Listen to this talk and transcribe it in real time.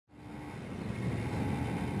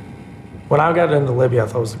When I got into Libya, I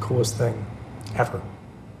thought it was the coolest thing ever.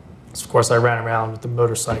 So of course, I ran around with the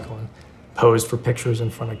motorcycle and posed for pictures in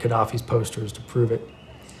front of Gaddafi's posters to prove it.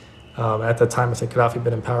 At that time, I think Gaddafi had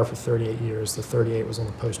been in power for 38 years. The 38 was on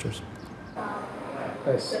the posters.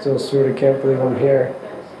 I still sort of can't believe I'm here.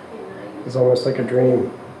 It's almost like a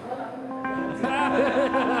dream.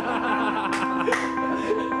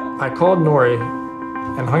 I called Nori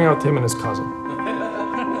and hung out with him and his cousin.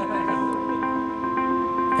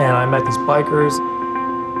 And I met these bikers.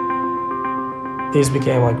 These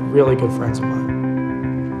became like really good friends of mine.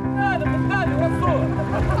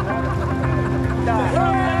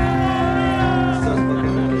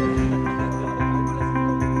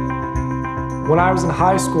 When I was in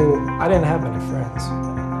high school, I didn't have many friends.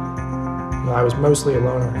 You know, I was mostly a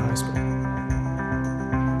loner in high school.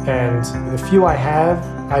 And the few I have,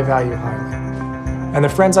 I value highly. And the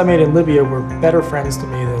friends I made in Libya were better friends to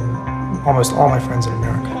me than almost all my friends in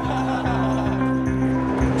America.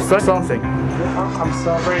 Say something. I'm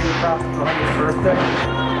celebrating your 100th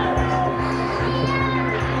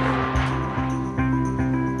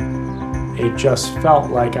birthday. It just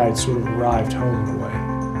felt like I'd sort of arrived home in a way.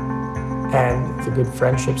 And the good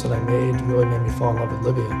friendships that I made really made me fall in love with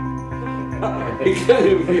Libya.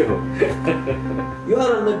 You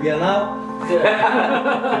are in Libya now?